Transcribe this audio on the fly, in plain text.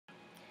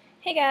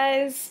Hey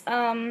guys, so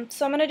I'm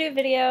gonna do a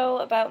video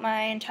about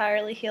my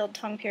entirely healed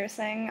tongue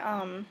piercing.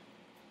 I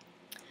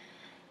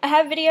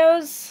have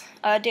videos,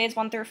 days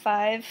 1 through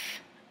 5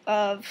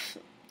 of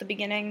the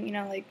beginning,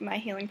 like my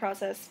healing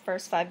process,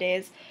 first 5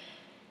 days.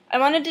 I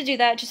wanted to do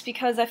that just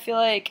because I feel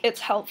like it's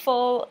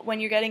helpful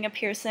when you're getting a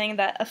piercing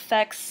that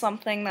affects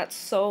something that's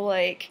so,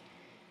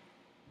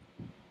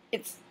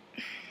 it's,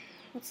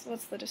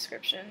 what's the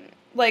description?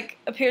 Like,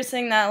 a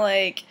piercing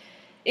that,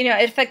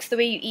 it affects the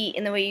way you eat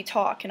and the way you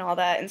talk and all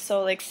that, and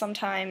so,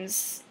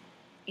 sometimes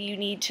you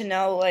need to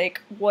know,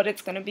 what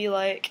it's going to be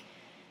like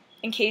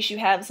in case you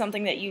have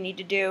something that you need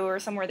to do or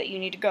somewhere that you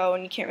need to go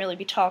and you can't really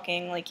be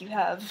talking like you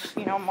have,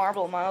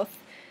 marble mouth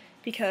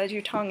because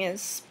your tongue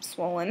is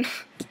swollen.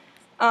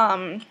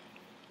 But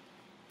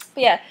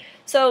yeah,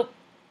 so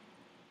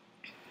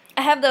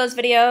I have those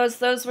videos.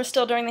 Those were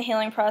still during the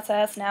healing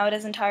process. Now it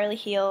is entirely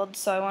healed,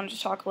 so I wanted to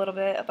talk a little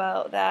bit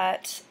about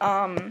that.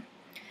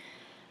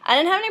 I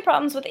didn't have any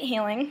problems with it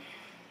healing.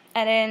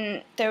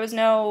 There was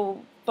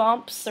no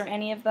bumps or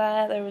any of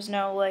that. There was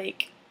no,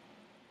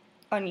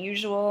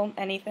 unusual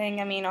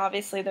anything. I mean,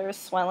 obviously there was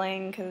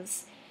swelling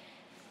because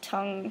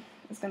tongue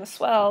is going to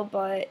swell,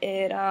 but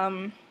it,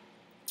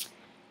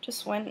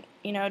 just went,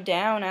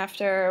 down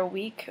after a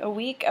week. I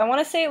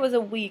want to say it was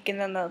a week, and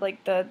then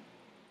the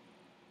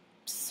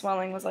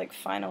swelling was,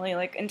 finally,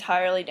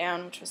 entirely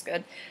down, which was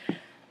good.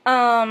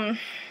 Let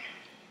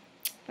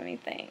me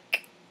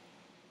think.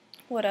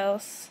 What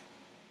else?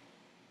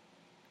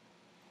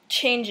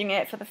 Changing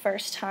it for the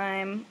first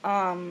time.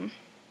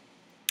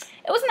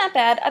 It wasn't that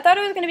bad. I thought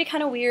it was going to be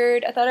kind of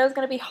weird. I thought it was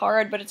going to be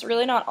hard, but it's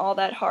really not all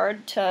that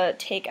hard to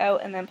take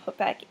out and then put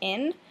back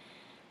in.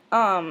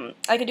 I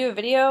could do a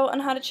video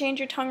on how to change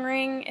your tongue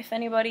ring. If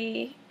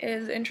anybody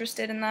is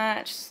interested in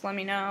that, just let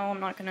me know.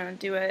 I'm not going to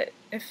do it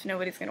if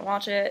nobody's going to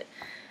watch it.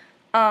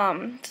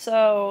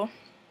 So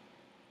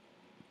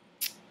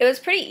it was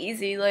pretty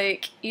easy.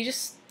 You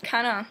just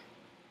kind of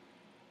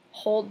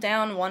hold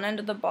down one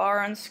end of the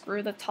bar,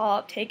 unscrew the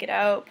top, take it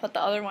out, put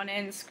the other one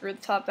in, screw the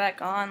top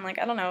back on. I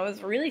don't know, it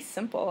was really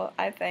simple,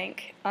 I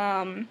think.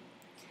 As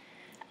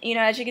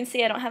you can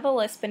see, I don't have a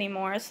lisp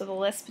anymore, so the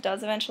lisp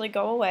does eventually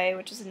go away,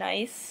 which is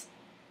nice.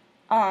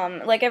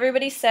 Like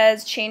everybody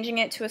says, changing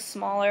it to a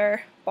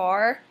smaller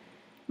bar,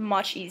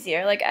 much easier.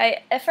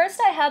 At first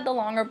I had the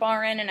longer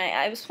bar in, and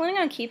I was planning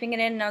on keeping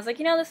it in, and I was like,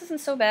 this isn't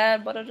so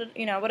bad, but,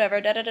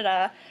 whatever,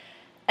 da-da-da-da.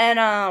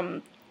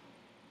 And,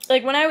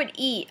 when I would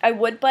eat, I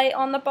would bite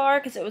on the bar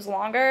because it was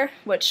longer,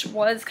 which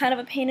was kind of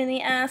a pain in the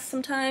ass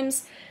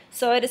sometimes.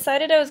 So I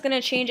decided I was going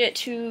to change it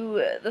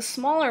to the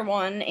smaller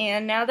one,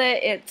 and now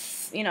that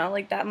it's,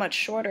 that much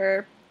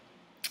shorter,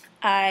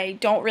 I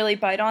don't really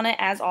bite on it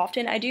as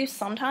often. I do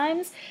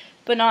sometimes,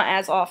 but not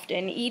as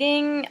often.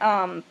 Eating,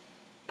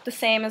 the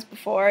same as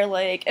before.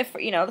 If,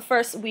 the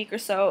first week or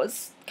so it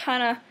was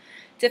kind of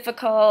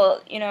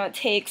difficult, it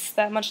takes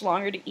that much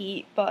longer to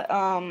eat, but,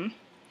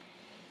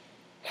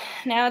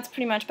 now it's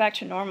pretty much back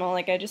to normal.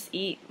 I just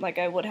eat like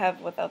I would have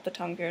without the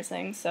tongue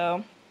piercing,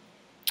 so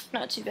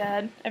not too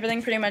bad.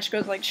 Everything pretty much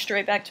goes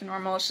straight back to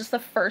normal. It's just the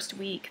first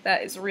week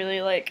that is really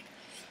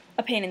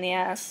a pain in the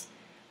ass.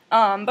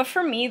 But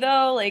for me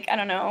though, I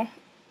don't know,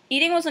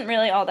 eating wasn't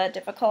really all that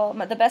difficult.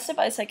 But the best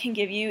advice I can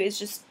give you is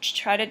just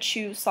try to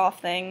chew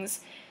soft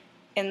things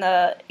in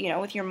the,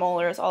 with your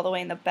molars all the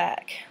way in the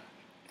back,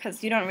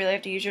 because you don't really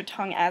have to use your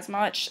tongue as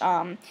much.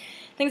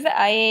 Things that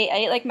I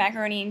ate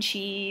macaroni and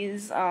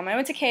cheese. I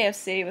went to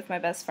KFC with my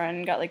best friend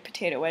and got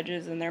potato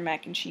wedges and their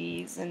mac and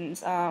cheese,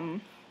 and I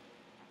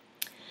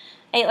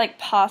ate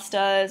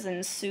pastas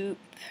and soup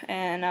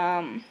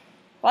and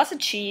lots of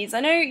cheese. I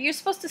know you're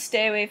supposed to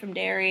stay away from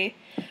dairy,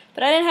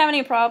 but I didn't have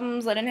any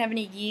problems. I didn't have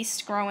any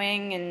yeast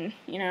growing and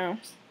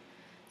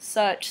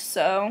such.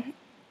 So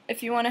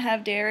if you want to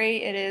have dairy,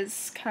 it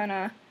is kind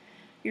of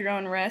your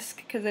own risk,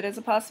 because it is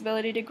a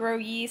possibility to grow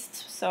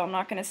yeast. So I'm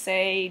not going to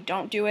say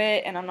don't do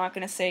it, and I'm not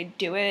going to say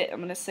do it. I'm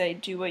going to say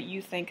do what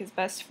you think is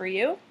best for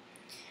you.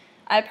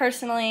 I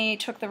personally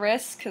took the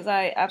risk because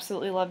I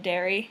absolutely love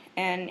dairy,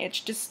 and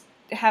it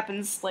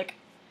happens,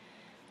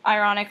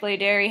 ironically,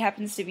 dairy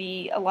happens to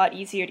be a lot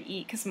easier to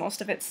eat because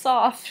most of it's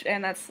soft,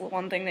 and that's the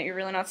one thing that you're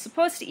really not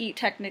supposed to eat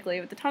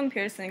technically with the tongue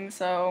piercing,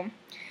 so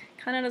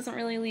kind of doesn't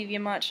really leave you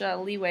much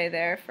leeway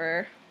there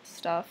for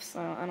stuff,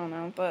 so I don't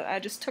know, but I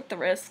just took the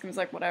risk and was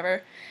like,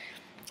 whatever.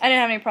 I didn't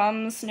have any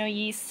problems, no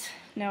yeast,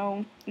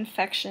 no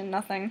infection,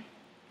 nothing.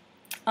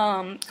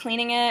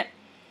 Cleaning it,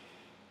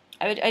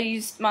 I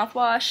used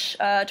mouthwash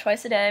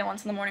twice a day,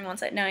 once in the morning,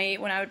 once at night.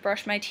 When I would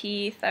brush my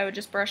teeth, I would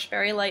just brush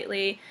very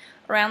lightly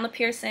around the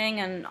piercing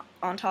and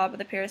on top of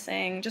the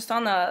piercing, just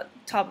on the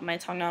top of my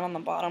tongue, not on the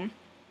bottom,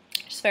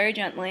 just very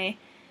gently,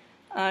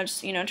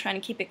 just, trying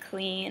to keep it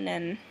clean,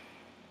 and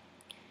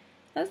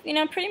that's,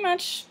 pretty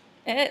much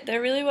it.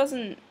 There really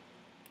wasn't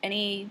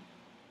any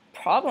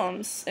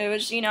problems. It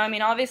was, I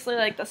mean, obviously,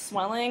 the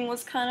swelling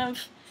was kind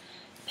of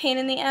pain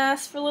in the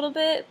ass for a little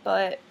bit,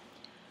 but,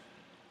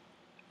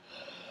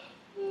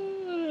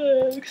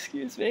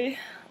 excuse me,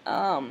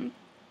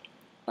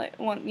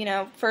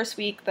 first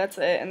week, that's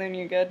it, and then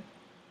you're good.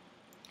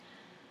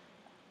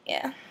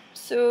 yeah.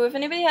 So if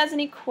anybody has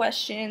any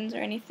questions or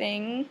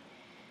anything,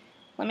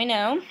 let me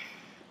know,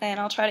 and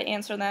I'll try to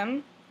answer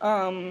them.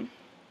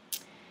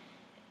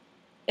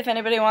 If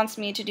anybody wants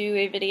me to do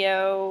a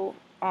video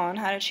on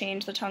how to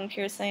change the tongue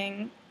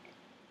piercing,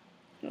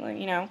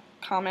 you know,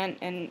 comment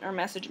or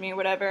message me or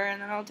whatever,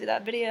 and then I'll do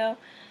that video.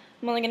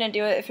 I'm only gonna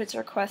do it if it's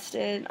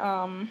requested.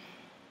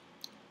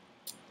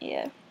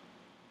 Yeah.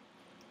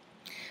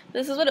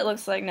 This is what it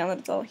looks like now that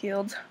it's all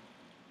healed.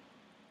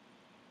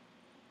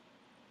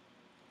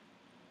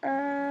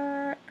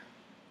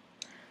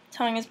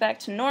 Tongue is back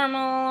to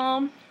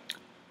normal.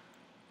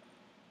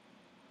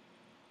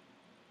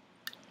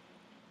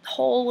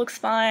 Hole looks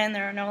fine.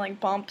 There are no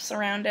like bumps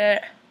around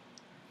it.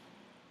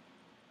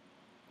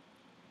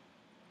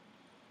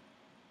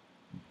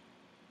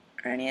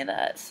 Or any of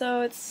that.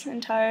 So it's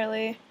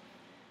entirely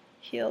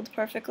healed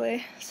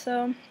perfectly.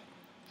 So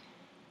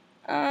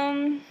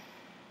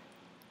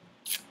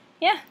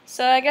yeah,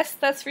 so I guess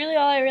that's really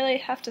all I really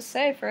have to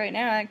say for right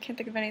now. I can't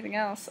think of anything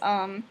else.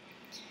 Alright,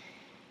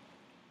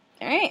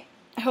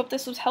 I hope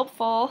this was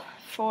helpful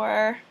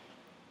for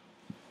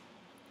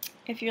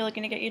if you're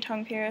looking to get your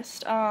tongue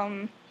pierced.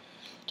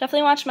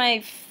 Definitely watch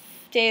my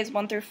days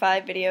 1 through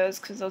 5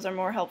 videos, because those are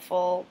more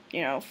helpful,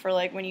 you know, for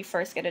like when you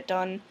first get it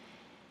done.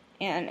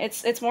 And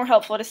it's more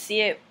helpful to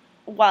see it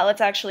while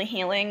it's actually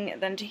healing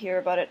than to hear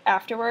about it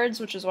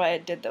afterwards, which is why I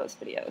did those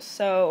videos.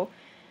 So,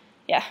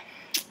 yeah.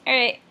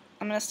 Alright,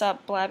 I'm gonna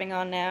stop blabbing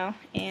on now,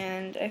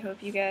 and I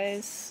hope you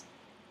guys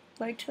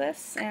liked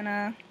this,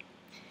 and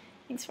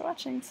thanks for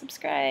watching.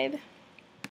 Subscribe.